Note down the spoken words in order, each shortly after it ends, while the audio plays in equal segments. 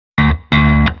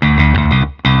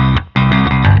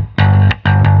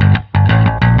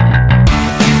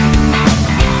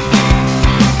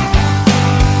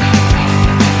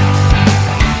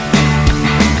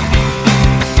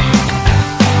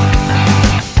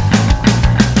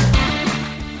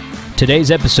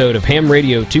Today's episode of Ham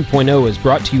Radio 2.0 is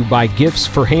brought to you by Gifts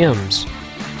for Hams.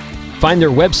 Find their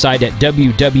website at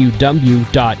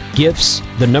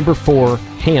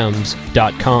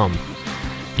www.gifts4hams.com.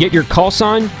 Get your call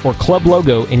sign or club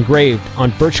logo engraved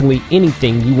on virtually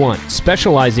anything you want.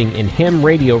 Specializing in ham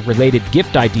radio-related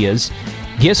gift ideas,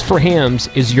 Gifts for Hams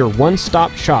is your one-stop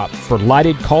shop for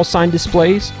lighted call sign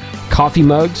displays, coffee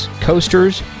mugs,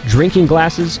 coasters, drinking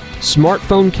glasses,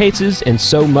 smartphone cases, and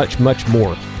so much, much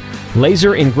more.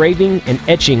 Laser engraving and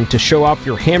etching to show off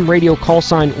your ham radio call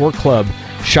sign or club.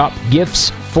 Shop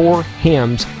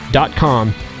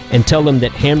gifts4hams.com and tell them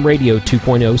that Ham Radio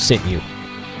 2.0 sent you.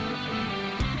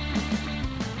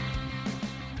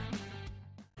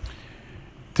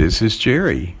 This is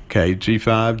Jerry,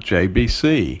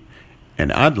 KG5JBC,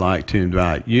 and I'd like to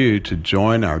invite you to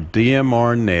join our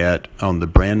DMR net on the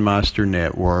Brandmeister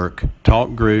Network,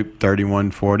 Talk Group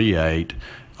 3148,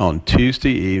 on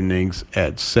Tuesday evenings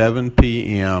at 7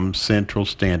 p.m. Central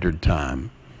Standard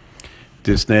Time.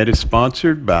 This net is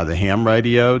sponsored by the Ham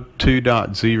Radio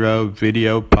 2.0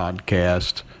 video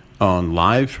podcast on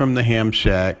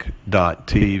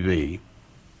livefromthehamshack.tv.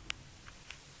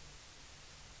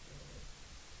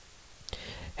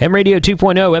 Ham Radio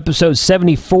 2.0, episode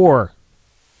 74.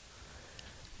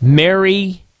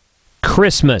 Merry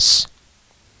Christmas.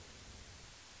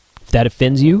 If that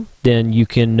offends you, then you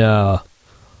can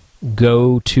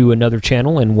go to another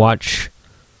channel and watch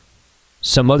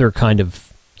some other kind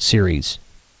of series.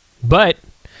 But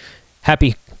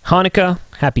happy Hanukkah,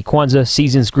 happy Kwanzaa,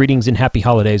 season's greetings, and happy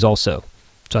holidays also.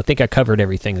 So I think I covered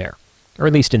everything there, or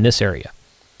at least in this area.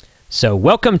 So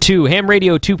welcome to Ham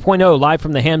Radio 2.0, live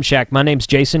from the Ham Shack. My name's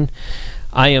Jason.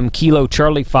 I am Kilo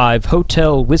Charlie 5,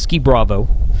 Hotel Whiskey Bravo.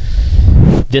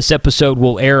 This episode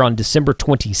will air on December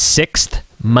 26th,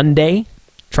 Monday.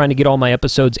 Trying to get all my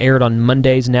episodes aired on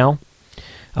Mondays now.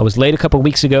 I was late a couple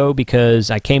weeks ago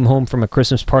because I came home from a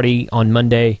Christmas party on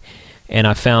Monday and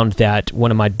I found that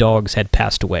one of my dogs had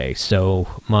passed away. So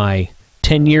my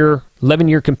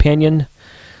 11-year companion,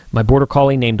 my border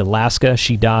collie named Alaska,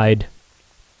 she died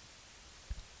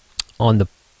on the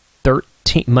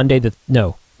 13th, Monday the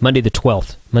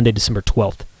 12th, Monday, December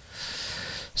 12th.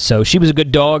 So she was a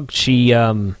good dog. We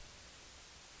had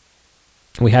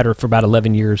her for about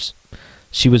 11 years.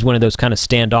 She was one of those kind of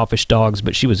standoffish dogs,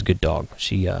 but she was a good dog.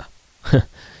 She'd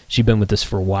been with us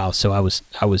for a while, so I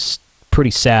was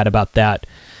pretty sad about that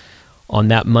on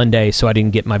that Monday, so I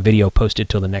didn't get my video posted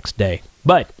till the next day.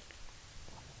 But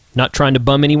not trying to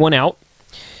bum anyone out.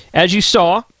 As you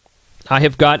saw,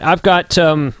 I've got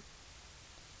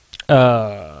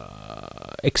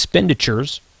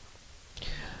expenditures.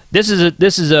 This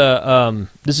is a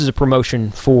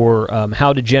promotion for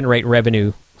how to generate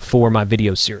revenue for my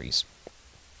video series.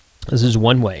 This is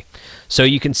one way. So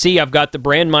you can see I've got the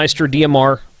Brandmeister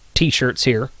DMR t-shirts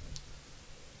here.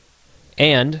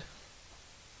 And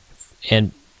the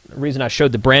reason I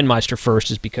showed the Brandmeister first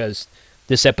is because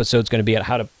this episode is going to be at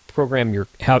how to program your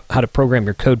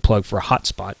code plug for a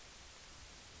hotspot.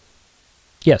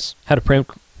 Yes, I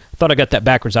thought I got that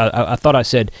backwards. I thought I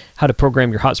said how to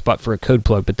program your hotspot for a code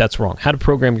plug, but that's wrong. How to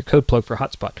program your code plug for a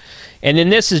hotspot. And then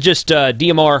this is just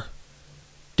DMR,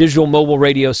 Digital Mobile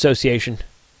Radio Association.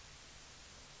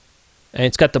 And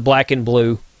it's got the black and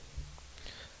blue.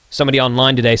 Somebody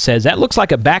online today says, that looks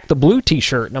like a Back the Blue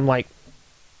t-shirt. And I'm like,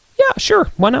 yeah,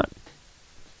 sure, why not?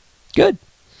 Good.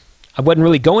 I wasn't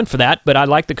really going for that, but I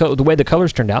like the way the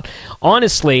colors turned out.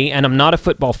 Honestly, and I'm not a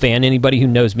football fan. Anybody who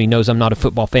knows me knows I'm not a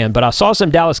football fan. But I saw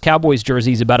some Dallas Cowboys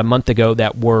jerseys about a month ago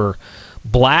that were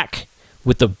black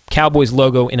with the Cowboys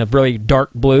logo in a very dark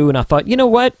blue. And I thought, you know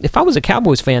what? If I was a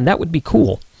Cowboys fan, that would be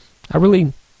cool. I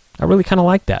really kind of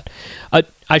like that.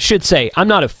 I should say, I'm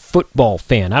not a football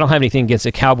fan. I don't have anything against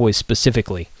the Cowboys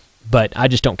specifically, but I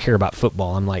just don't care about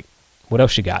football. I'm like, what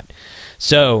else you got?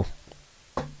 So,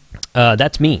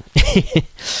 that's me.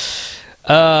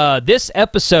 This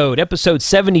episode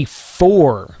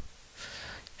 74,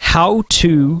 how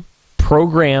to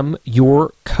program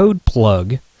your code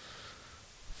plug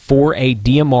for a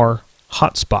DMR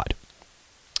hotspot.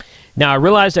 Now, I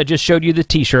realized I just showed you the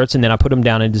t-shirts, and then I put them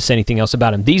down and didn't say anything else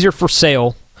about them. These are for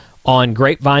sale on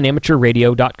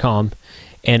grapevineamateurradio.com,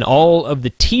 and all of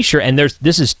the t-shirt, and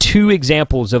this is 2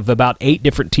 examples of about 8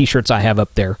 different t-shirts I have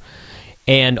up there,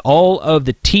 and all of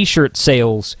the t-shirt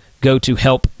sales go to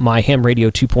help my Ham Radio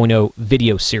 2.0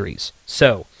 video series.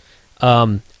 So,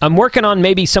 I'm working on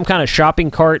maybe some kind of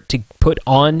shopping cart to put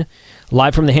on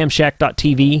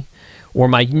livefromthehamshack.tv, or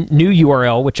my new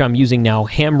URL, which I'm using now,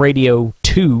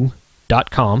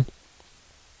 hamradio2.com.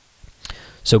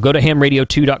 So go to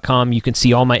hamradio2.com. You can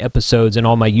see all my episodes, and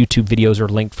all my YouTube videos are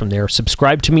linked from there.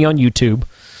 Subscribe to me on YouTube.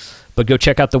 But go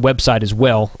check out the website as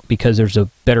well, because there's a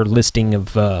better listing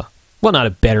of, well, not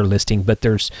a better listing, but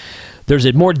there's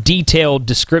a more detailed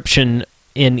description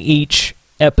in each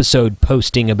episode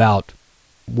posting about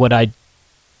what I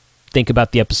think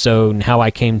about the episode and how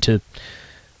I came to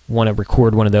want to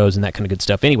record one of those and that kind of good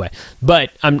stuff. Anyway,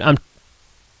 but I'm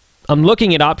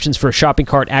looking at options for a shopping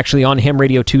cart actually on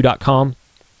hamradio2.com.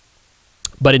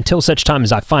 But until such time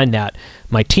as I find that,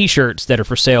 my T-shirts that are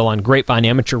for sale on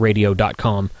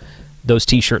grapevineamateurradio.com, those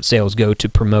T-shirt sales go to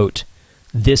promote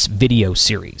this video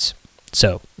series.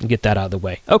 So, get that out of the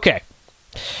way. Okay.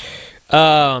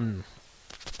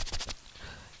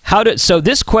 So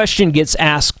this question gets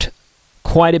asked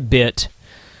quite a bit.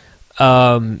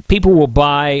 People will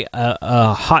buy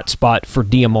a hotspot for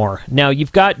DMR. Now,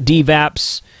 you've got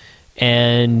DVAPs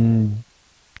and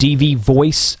DV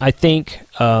Voice, I think,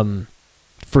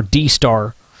 for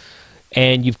D-Star,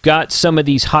 and you've got some of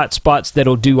these hotspots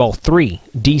that'll do all three: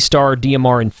 D-Star,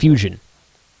 DMR, and Fusion.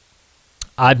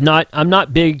 I'm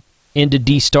not big into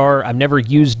D-Star. I've never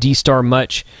used D-Star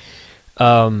much.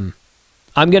 I'm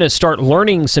going to start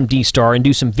learning some D-Star and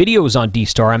do some videos on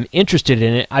D-Star. I'm interested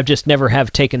in it. I've just never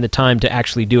have taken the time to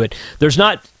actually do it. There's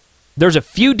a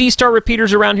few D-Star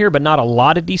repeaters around here, but not a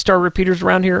lot of D-Star repeaters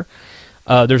around here.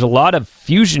 There's a lot of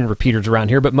Fusion repeaters around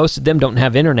here, but most of them don't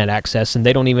have internet access, and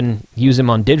they don't even use them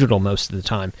on digital most of the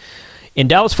time. In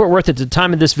Dallas-Fort Worth, at the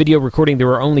time of this video recording, there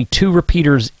are only 2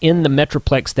 repeaters in the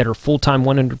Metroplex that are full-time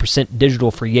 100% digital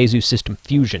for Yaesu System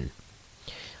Fusion.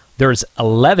 There's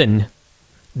 11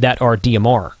 that are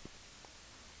DMR.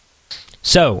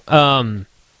 So,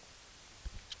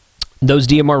 those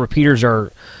DMR repeaters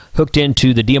are hooked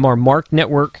into the DMR Mark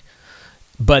network,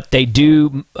 but they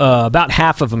do, about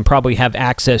half of them probably have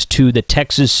access to the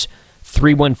Texas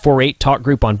 3148 talk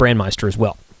group on Brandmeister as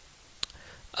well.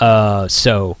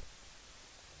 So,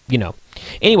 you know.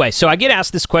 Anyway, so I get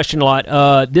asked this question a lot.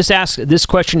 This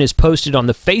question is posted on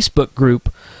the Facebook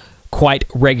group quite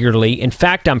regularly. In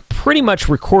fact, I'm pretty much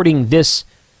recording this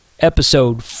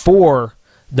episode for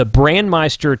the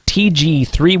Brandmeister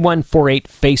TG3148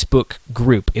 Facebook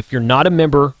group. If you're not a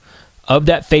member of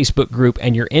that Facebook group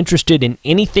and you're interested in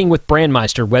anything with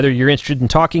Brandmeister, whether you're interested in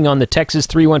talking on the Texas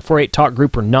 3148 talk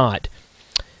group or not,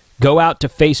 go out to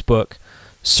Facebook,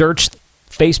 search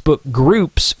Facebook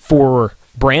groups for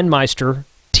Brandmeister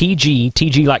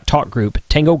TG like talk group,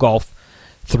 Tango Golf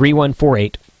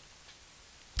 3148.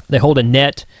 They hold a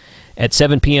net at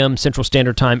 7 p.m. Central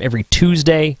Standard Time every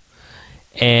Tuesday,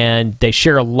 and they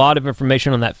share a lot of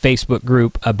information on that Facebook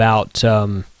group about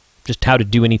just how to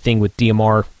do anything with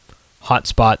DMR,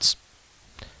 hotspots,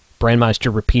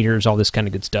 Brandmeister repeaters, all this kind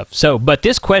of good stuff. So, but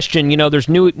this question, you know, there's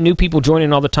new people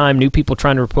joining all the time, new people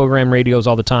trying to reprogram radios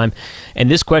all the time, and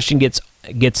this question gets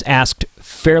asked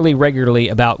fairly regularly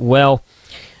about, well,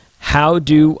 how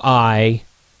do I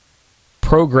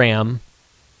program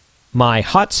my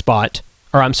hotspot,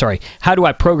 or I'm sorry, how do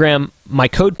I program my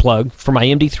Codeplug for my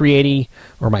MD380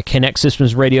 or my Connect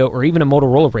Systems radio or even a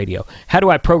Motorola radio? How do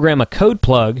I program a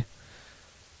Codeplug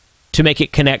to make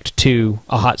it connect to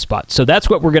a hotspot? So that's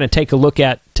what we're going to take a look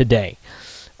at today.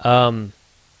 I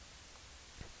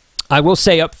will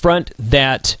say up front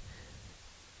that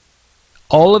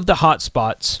all of the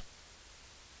hotspots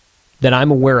that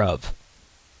I'm aware of,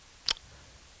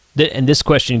 and this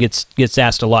question gets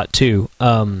asked a lot too,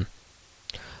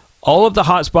 all of the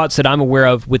hotspots that I'm aware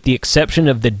of, with the exception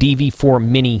of the DV4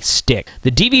 Mini stick. The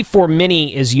DV4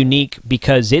 Mini is unique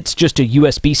because it's just a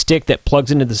USB stick that plugs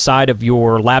into the side of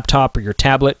your laptop or your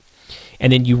tablet,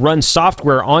 and then you run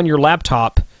software on your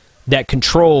laptop that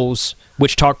controls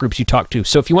which talk groups you talk to.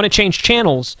 So if you want to change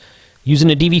channels using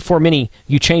a DV4 Mini,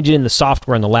 you change it in the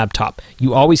software on the laptop.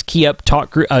 You always key up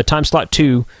time slot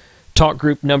 2, talk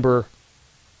group number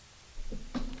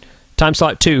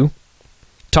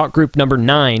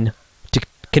 9 to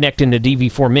connect into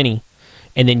DV4 Mini,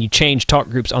 and then you change talk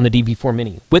groups on the DV4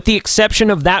 Mini. With the exception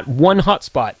of that one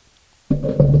hotspot,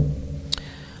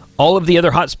 all of the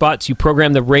other hotspots, you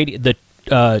program the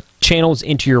channels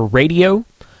into your radio,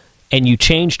 and you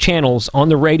change channels on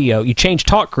the radio. You change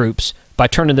talk groups by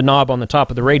turning the knob on the top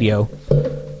of the radio.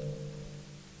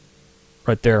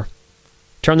 Right there.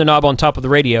 Turn the knob on top of the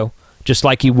radio, just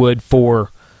like you would for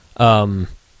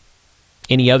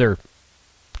any other,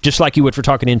 just like you would for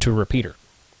talking into a repeater.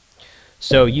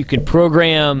 So you could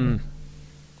program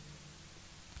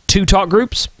 2 talk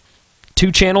groups,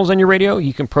 2 channels on your radio.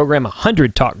 You can program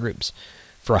 100 talk groups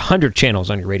for 100 channels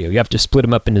on your radio. You have to split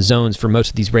them up into zones for most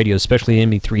of these radios, especially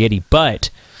the ME380, but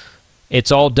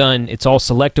it's all done, it's all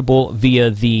selectable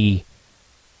via the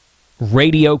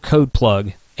radio code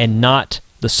plug and not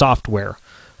the software.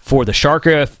 For the Shark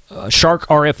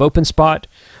RF open spot,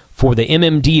 for the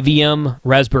MMDVM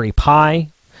Raspberry Pi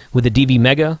with the DV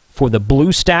Mega, for the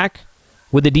BlueStack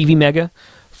with the DV Mega,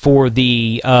 for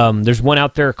the, there's one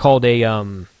out there called a, I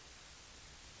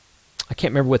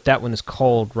can't remember what that one is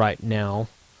called right now.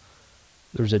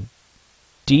 There's a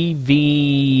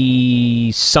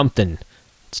DV something.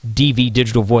 It's DV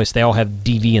Digital Voice. They all have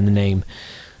DV in the name.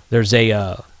 There's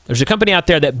a company out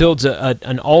there that builds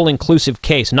an all-inclusive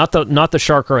case, not the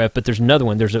Shark RF, but there's another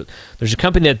one. There's a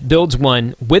company that builds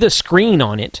one with a screen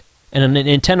on it and an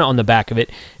antenna on the back of it,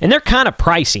 and they're kind of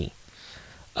pricey.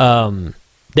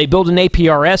 They build an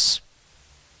APRS,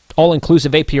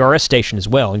 all-inclusive APRS station as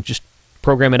well, and just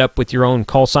program it up with your own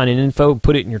call sign and info,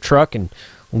 put it in your truck, and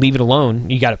leave it alone.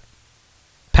 You got to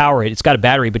power it. It's got a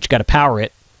battery, but you got to power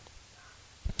it.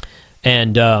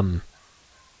 And I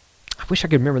wish I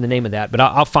could remember the name of that, but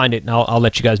I'll find it and I'll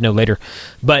let you guys know later.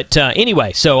 But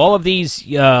anyway, so all of these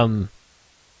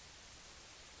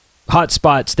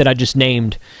hotspots that I just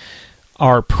named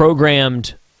are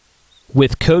programmed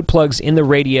with code plugs in the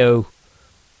radio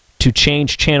to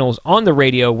change channels on the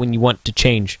radio when you want to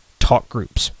change talk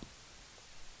groups.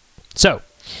 So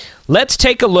let's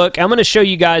take a look. I'm going to show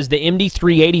you guys the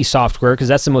MD380 software because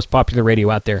that's the most popular radio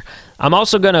out there. I'm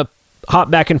also going to hop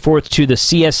back and forth to the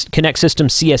Connect System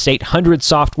CS800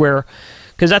 software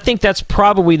because I think that's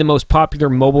probably the most popular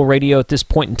mobile radio at this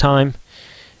point in time.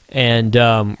 And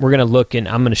we're going to look, and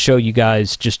I'm going to show you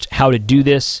guys just how to do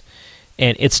this.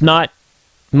 And it's not,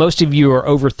 most of you are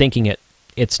overthinking it.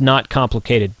 It's not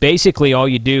complicated. Basically, all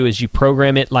you do is you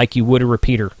program it like you would a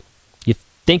repeater. You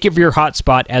think of your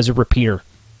hotspot as a repeater.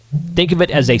 Think of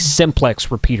it as a simplex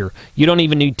repeater. You don't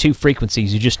even need two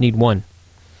frequencies. You just need one.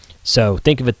 So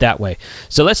think of it that way.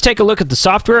 So let's take a look at the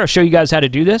software. I'll show you guys how to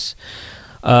do this.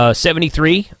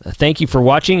 73, thank you for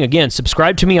watching. Again,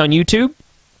 subscribe to me on YouTube.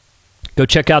 Go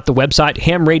check out the website,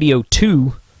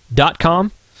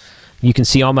 hamradio2.com. You can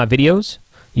see all my videos.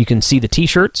 You can see the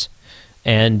t-shirts.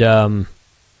 And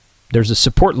there's a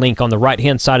support link on the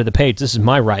right-hand side of the page. This is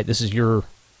my right. This is your,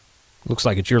 looks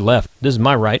like it's your left. This is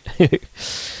my right.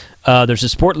 There's a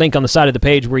support link on the side of the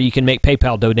page where you can make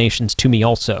PayPal donations to me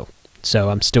also. So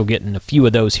I'm still getting a few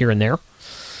of those here and there.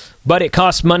 But it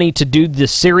costs money to do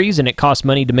this series, and it costs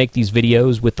money to make these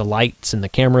videos with the lights and the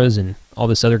cameras and all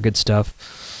this other good stuff.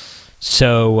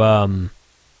 So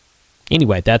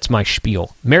anyway, that's my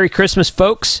spiel. Merry Christmas,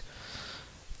 folks.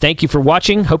 Thank you for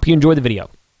watching. Hope you enjoy the video.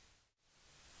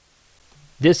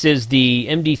 This is the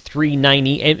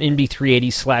MD390,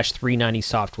 MD380/390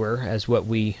 software, as what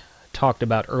we talked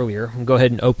about earlier. I'll go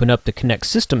ahead and open up the Connect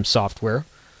System software.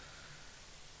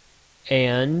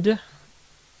 And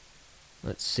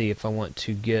let's see if I want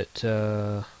to get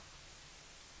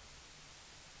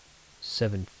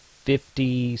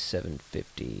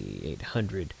 750,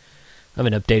 800. I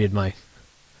haven't updated my...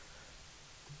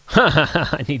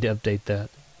 I need to update that.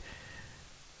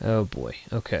 Oh boy,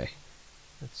 okay.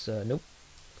 That's, nope.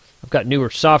 I've got newer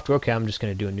software. Okay, I'm just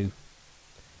going to do a new...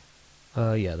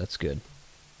 yeah, that's good.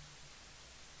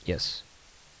 Yes.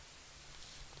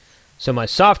 So my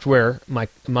software, my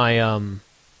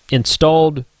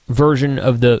installed version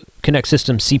of the Connect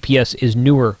System CPS is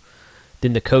newer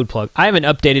than the Codeplug. I haven't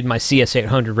updated my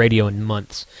CS800 radio in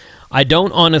months. I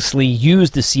don't honestly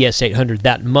use the CS800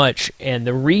 that much, and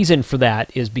the reason for that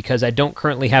is because I don't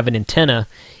currently have an antenna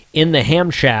in the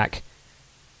ham shack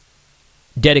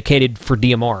dedicated for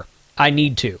DMR. I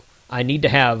need to. I need to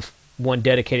have one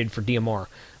dedicated for DMR.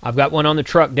 I've got one on the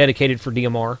truck dedicated for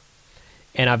DMR.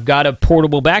 And I've got a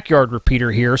portable backyard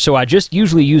repeater here, so I just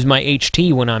usually use my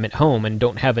HT when I'm at home and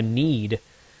don't have a need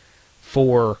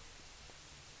for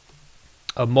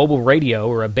a mobile radio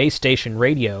or a base station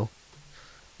radio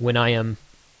when I am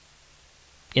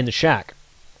in the shack.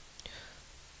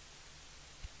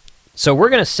 So we're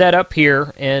going to set up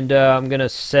here, and I'm going to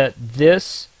set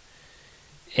this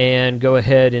and go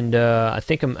ahead and I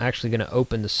think I'm actually going to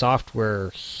open the software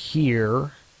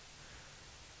here.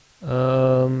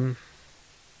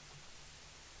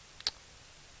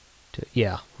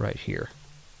 Yeah, right here.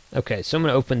 Okay, so I'm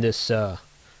going to open this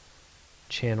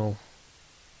channel.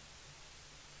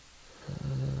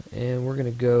 And we're going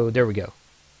to go, there we go.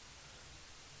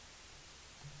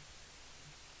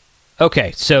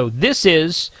 Okay, so this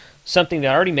is something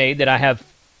that I already made that I have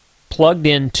plugged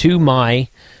into my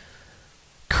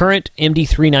current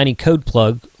MD390 code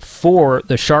plug for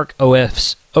the Shark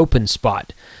OF's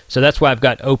OpenSpot. So that's why I've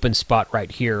got OpenSpot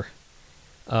right here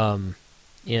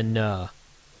in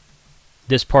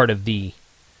this part of the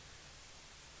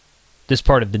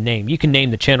name. You can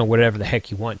name the channel whatever the heck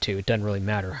you want to. It doesn't really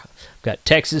matter. I've got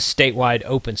Texas statewide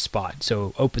OpenSpot.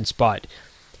 So OpenSpot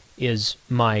is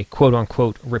my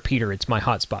quote-unquote repeater. It's my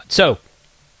hotspot. So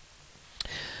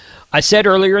I said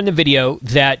earlier in the video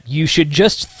that you should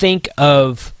just think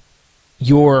of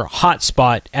your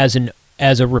hotspot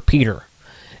as a repeater.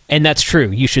 And that's true.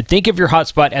 You should think of your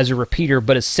hotspot as a repeater,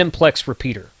 but a simplex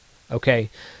repeater. Okay?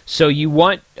 So you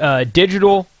want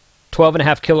digital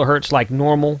 12.5 kilohertz like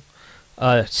normal.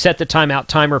 Set the timeout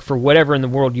timer for whatever in the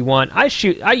world you want. I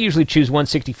usually choose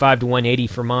 165 to 180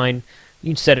 for mine.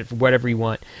 You can set it for whatever you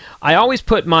want. I always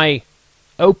put my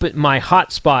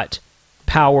hotspot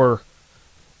power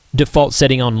default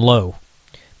setting on low,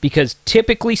 because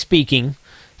typically speaking,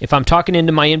 if I'm talking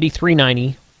into my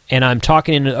MD390 and I'm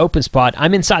talking in an open spot,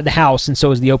 I'm inside the house and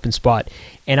so is the open spot,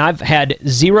 and I've had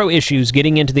zero issues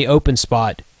getting into the open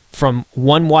spot from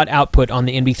 1 watt output on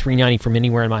the MD390 from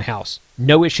anywhere in my house.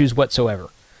 No issues whatsoever.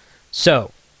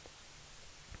 So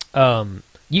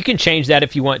you can change that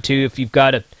if you want to. If you've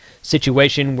got a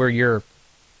situation where you're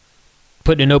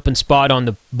putting an open spot on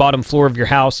the bottom floor of your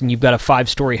house and you've got a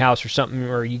 5-story house or something,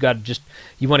 or you want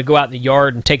to go out in the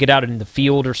yard and take it out in the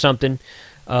field or something,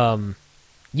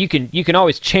 you can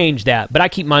always change that, but I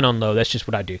keep mine on low. That's just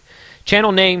what I do.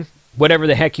 Channel name, whatever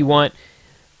the heck you want.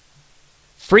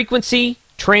 Frequency,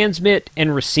 transmit,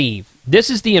 and receive.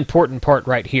 This is the important part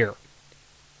right here.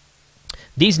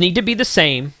 These need to be the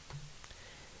same,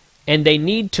 and they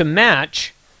need to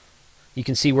match. You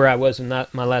can see where I was in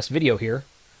my last video here.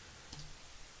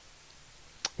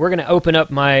 We're going to open up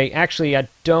my, actually I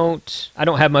don't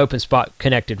have my open spot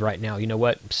connected right now. You know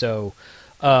what? So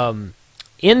in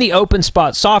the open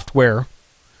spot software,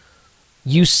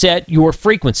 you set your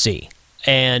frequency.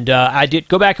 And I did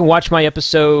go back and watch my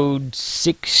episode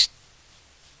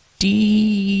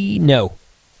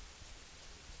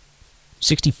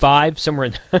 65, somewhere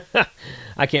in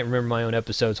I can't remember my own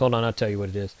episodes. Hold on, I'll tell you what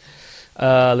it is.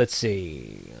 Let's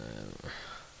see.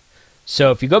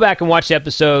 So if you go back and watch the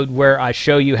episode where I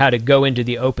show you how to go into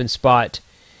the open spot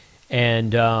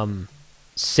and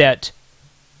set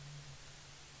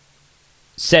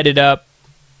it up,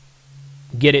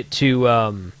 get it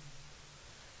to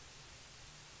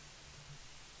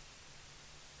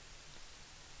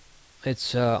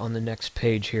it's on the next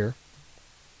page here.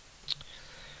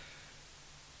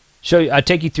 I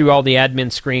take you through all the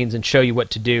admin screens and show you what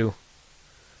to do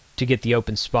to get the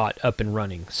open spot up and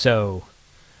running. So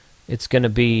it's going to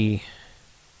be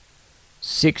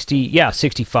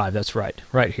 65, that's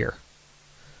right here.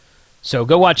 So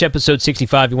go watch episode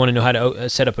 65 if you want to know how to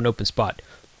set up an open spot.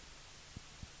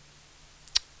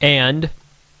 And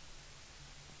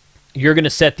you're going to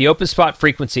set the open spot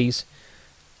frequencies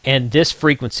and this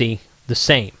frequency the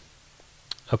same.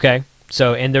 Okay?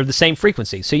 So, and they're the same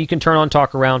frequency. So you can turn on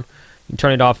talk around, you can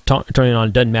turn it off, turn it on,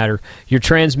 it doesn't matter. Your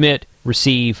transmit,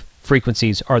 receive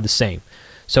frequencies are the same.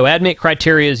 So admit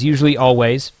criteria is usually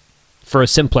always for a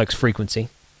simplex frequency.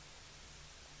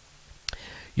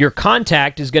 Your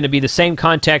contact is going to be the same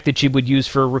contact that you would use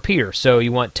for a repeater. So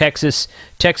you want Texas.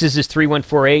 Texas is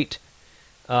 3148.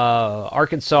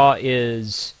 Arkansas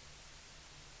is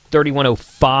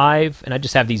 3105. And I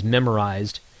just have these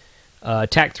memorized.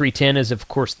 TAC 310 is, of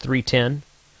course, 310.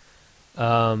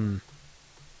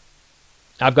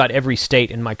 I've got every state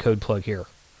in my code plug here.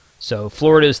 So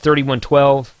Florida is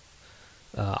 3112.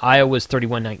 Iowa's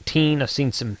 3119. I've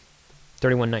seen some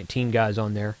 3119 guys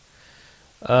on there.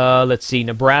 Let's see.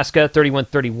 Nebraska,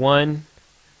 3131.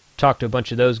 Talked to a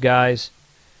bunch of those guys.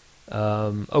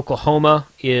 Oklahoma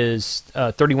is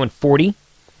 3140.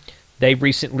 They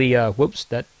recently, whoops,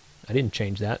 I didn't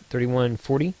change that.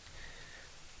 3140.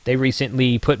 They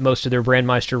recently put most of their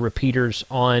Brandmeister repeaters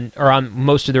on, or on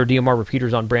most of their DMR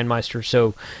repeaters on Brandmeister,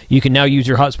 so you can now use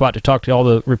your hotspot to talk to all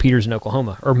the repeaters in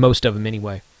Oklahoma, or most of them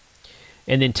anyway.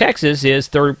 And then Texas is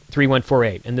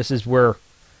 3148, and this is where,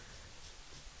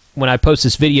 when I post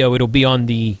this video, it'll be on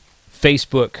the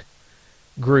Facebook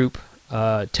group,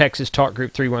 Texas Talk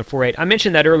Group 3148. I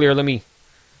mentioned that earlier. Let me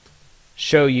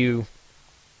show you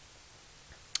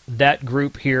that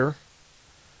group here,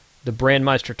 the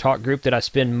Brandmeister Talk Group that I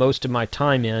spend most of my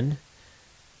time in.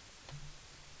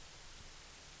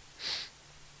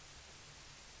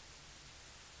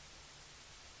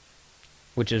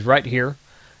 Which is right here.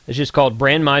 It's just called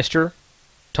Brandmeister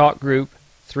Talk Group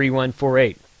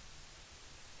 3148.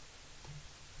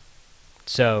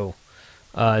 So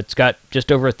it's got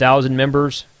just over 1,000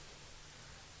 members,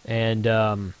 and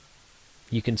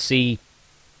you can see,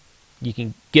 you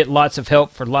can get lots of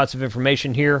help for lots of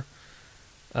information here.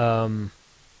 And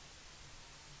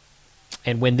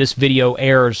when this video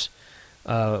airs,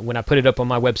 when I put it up on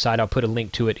my website, I'll put a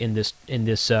link to it in this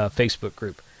Facebook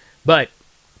group. But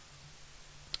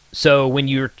so when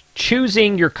you're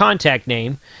choosing your contact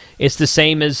name, it's the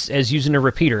same as using a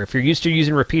repeater. If you're used to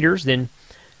using repeaters, then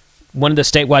one of the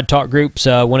statewide talk groups,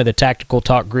 one of the tactical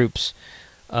talk groups.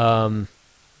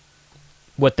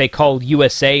 What they call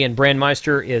USA and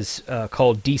Brandmeister is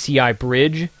called DCI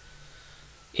Bridge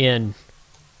in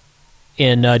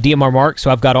DMR Mark.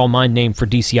 So I've got all mine named for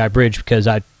DCI Bridge because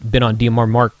I've been on DMR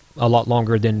Mark a lot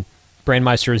longer than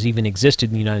Brandmeister has even existed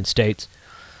in the United States.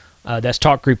 That's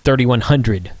Talk Group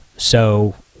 3100.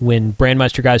 So when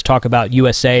Brandmeister guys talk about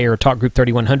USA or Talk Group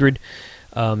 3100,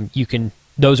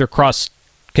 those are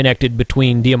cross-connected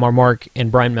between DMR Mark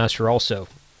and Brandmeister also.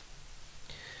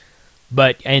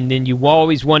 And then you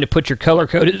always want to put your color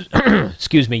code as,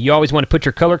 excuse me, you always want to put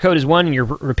your color code as 1 and your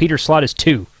repeater slot as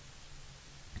 2.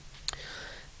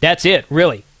 That's it,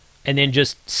 really. And then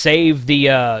just save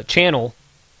the channel,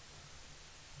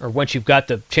 or once you've got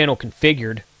the channel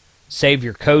configured, save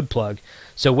your code plug.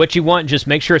 So what you want, just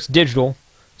make sure it's digital.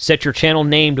 Set your channel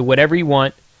name to whatever you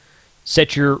want.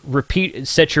 Set your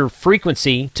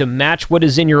frequency to match what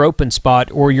is in your open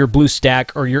spot or your BlueStack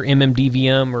or your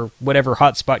MMDVM or whatever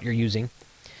hotspot you're using.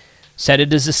 Set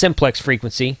it as a simplex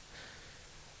frequency.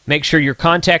 Make sure your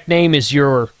contact name is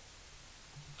your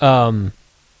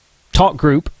talk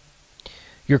group.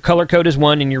 Your color code is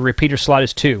 1 and your repeater slot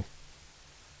is 2.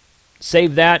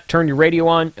 Save that, turn your radio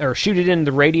on, or shoot it in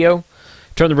the radio.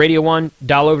 Turn the radio on,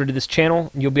 dial over to this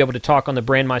channel, and you'll be able to talk on the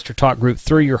Brandmeister talk group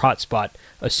through your hotspot,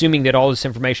 assuming that all this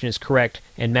information is correct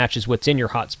and matches what's in your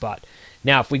hotspot.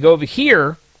 Now, if we go over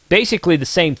here, basically the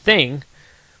same thing.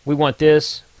 We want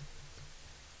this,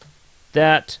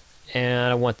 that,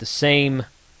 and I want the same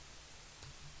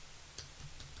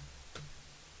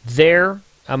there.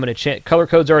 I'm going to change, color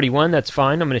code's already 1, that's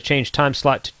fine. I'm going to change time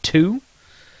slot to 2.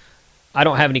 I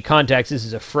don't have any contacts. This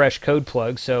is a fresh code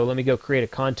plug, so let me go create a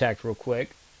contact real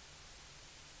quick.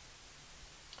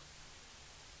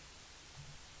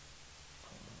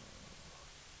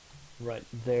 Right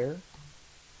there.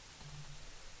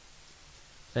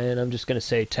 And I'm just going to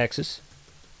say Texas.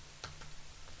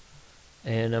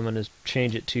 And I'm going to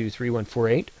change it to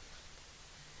 3148.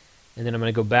 And then I'm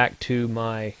going to go back to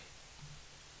my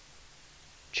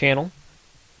channel.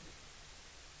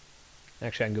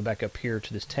 Actually, I can go back up here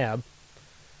to this tab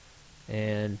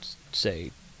and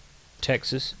say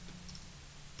Texas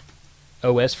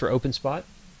OS for OpenSpot.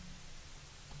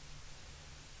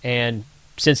 And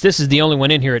since this is the only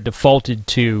one in here, it defaulted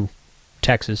to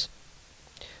Texas.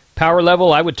 Power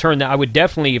level, I would turn that. I would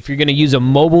definitely, if you're going to use a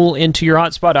mobile into your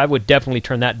hotspot, I would definitely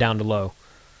turn that down to low.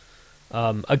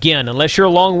 Again, unless you're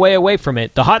a long way away from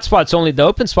it, the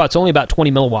OpenSpot's only about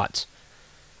 20 milliwatts.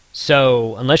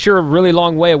 So unless you're a really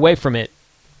long way away from it,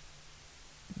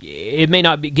 it may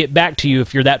not get back to you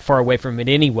if you're that far away from it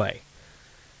anyway.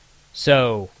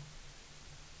 So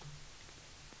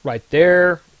right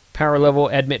there, power level,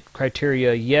 admit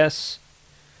criteria, yes.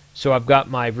 So I've got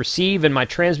my receive and my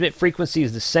transmit frequency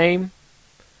is the same.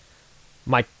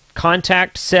 My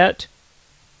contact set,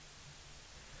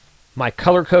 my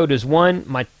color code is 1.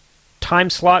 My time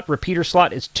slot, repeater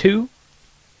slot is 2.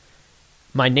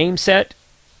 My name set,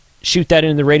 shoot that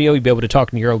into the radio, you'll be able to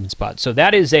talk in your open spot. So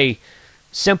that is a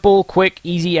simple, quick,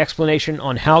 easy explanation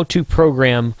on how to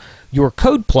program your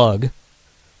code plug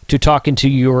to talk into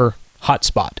your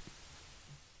hotspot.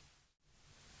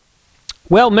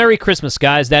 Well, Merry Christmas,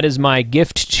 guys. That is my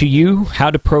gift to you, how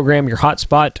to program your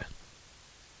hotspot,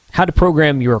 how to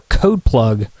program your code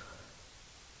plug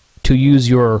to use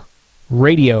your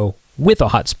radio with a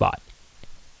hotspot.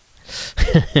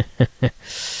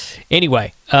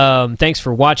 Anyway, thanks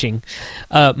for watching.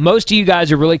 Most of you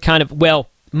guys are really kind of, well,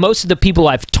 most of the people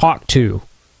I've talked to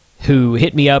who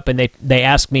hit me up and they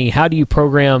ask me, how do you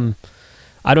program,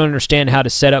 I don't understand how to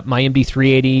set up my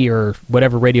MD380 or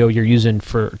whatever radio you're using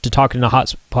to talk in a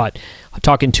hotspot,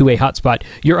 talking to a hotspot.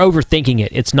 You're overthinking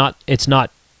it. It's not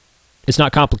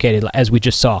complicated, as we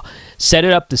just saw. Set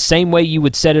it up the same way you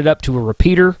would set it up to a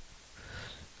repeater,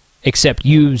 except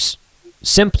use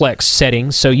simplex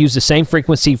settings, so use the same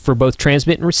frequency for both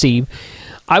transmit and receive.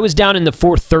 I was down in the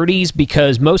 430s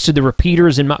because most of the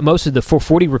repeaters and most of the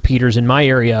 440 repeaters in my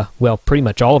area, well, pretty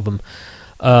much all of them,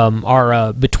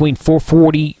 are between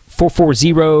 440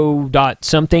 dot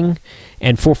something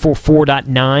and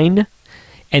 444.9,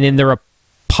 and then they're a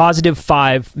positive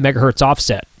 5 megahertz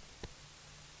offset.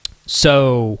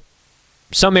 So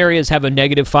some areas have a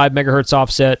negative 5 megahertz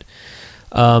offset.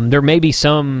 There may be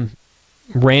some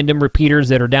random repeaters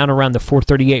that are down around the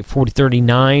 438,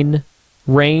 439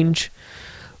 range.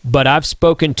 But I've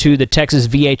spoken to the Texas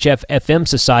VHF FM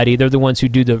Society. They're the ones who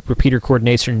do the repeater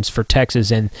coordinations for Texas,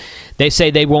 and they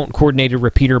say they won't coordinate a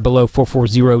repeater below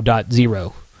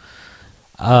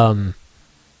 440.0.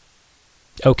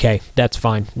 Okay, that's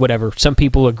fine. Whatever. Some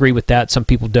people agree with that. Some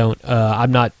people don't. I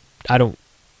don't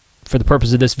for the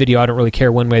purpose of this video, I don't really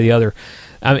care one way or the other.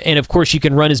 And of course, you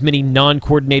can run as many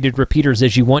non-coordinated repeaters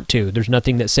as you want to. There's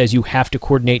nothing that says you have to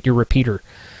coordinate your repeater.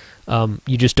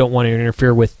 You just don't want to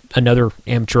interfere with another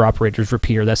amateur operator's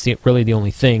repeater. That's really the only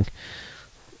thing.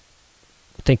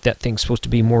 I think that thing's supposed to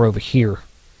be more over here.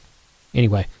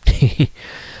 Anyway.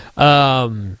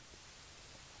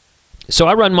 So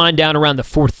I run mine down around the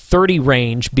 430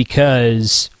 range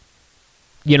because,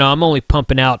 you know, I'm only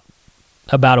pumping out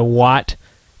about a watt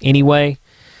anyway.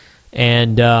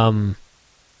 And,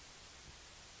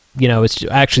 you know, it's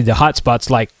actually the Hotspot's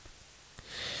like...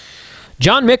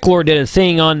 John Micklor did a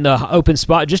thing on the Open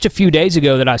Spot just a few days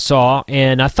ago that I saw,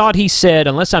 and I thought he said,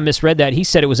 unless I misread that, he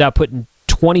said it was outputting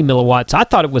 20 milliwatts. I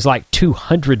thought it was like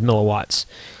 200 milliwatts.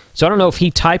 So I don't know if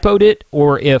he typoed it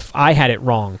or if I had it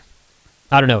wrong.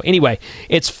 I don't know. Anyway,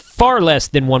 it's far less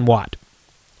than 1 watt.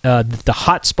 The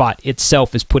Hotspot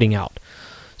itself is putting out.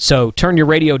 So turn your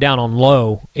radio down on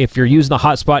low. If you're using the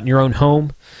Hotspot in your own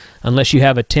home, unless you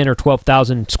have a 10 or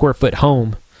 12,000 square foot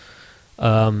home,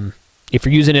 if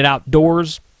you're using it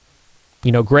outdoors,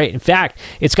 you know, great. In fact,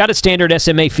 it's got a standard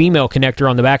SMA female connector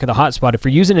on the back of the Hotspot. If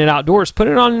you're using it outdoors, put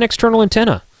it on an external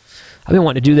antenna. I've been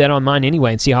wanting to do that on mine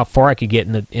anyway and see how far I could get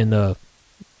in the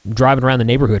driving around the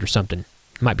neighborhood or something.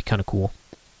 It might be kind of cool.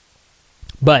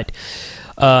 But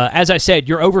as I said,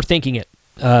 you're overthinking it.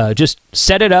 Just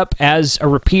set it up as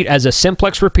a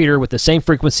simplex repeater with the same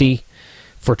frequency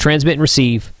for transmit and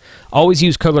receive. Always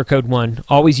use color code 1.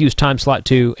 Always use time slot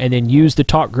 2, and then use the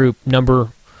talk group number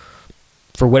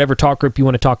for whatever talk group you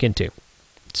want to talk into.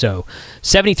 So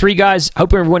 73 guys.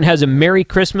 Hope everyone has a Merry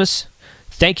Christmas.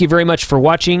 Thank you very much for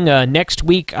watching. Next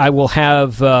week I will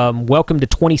have Welcome to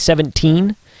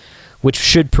 2017, which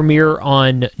should premiere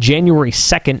on January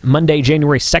 2nd, Monday,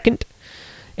 January 2nd.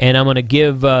 And I'm going to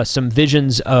give some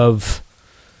visions of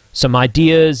some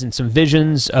ideas and some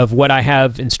visions of what I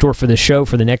have in store for the show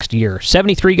for the next year.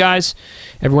 73 guys.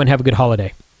 Everyone have a good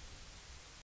holiday.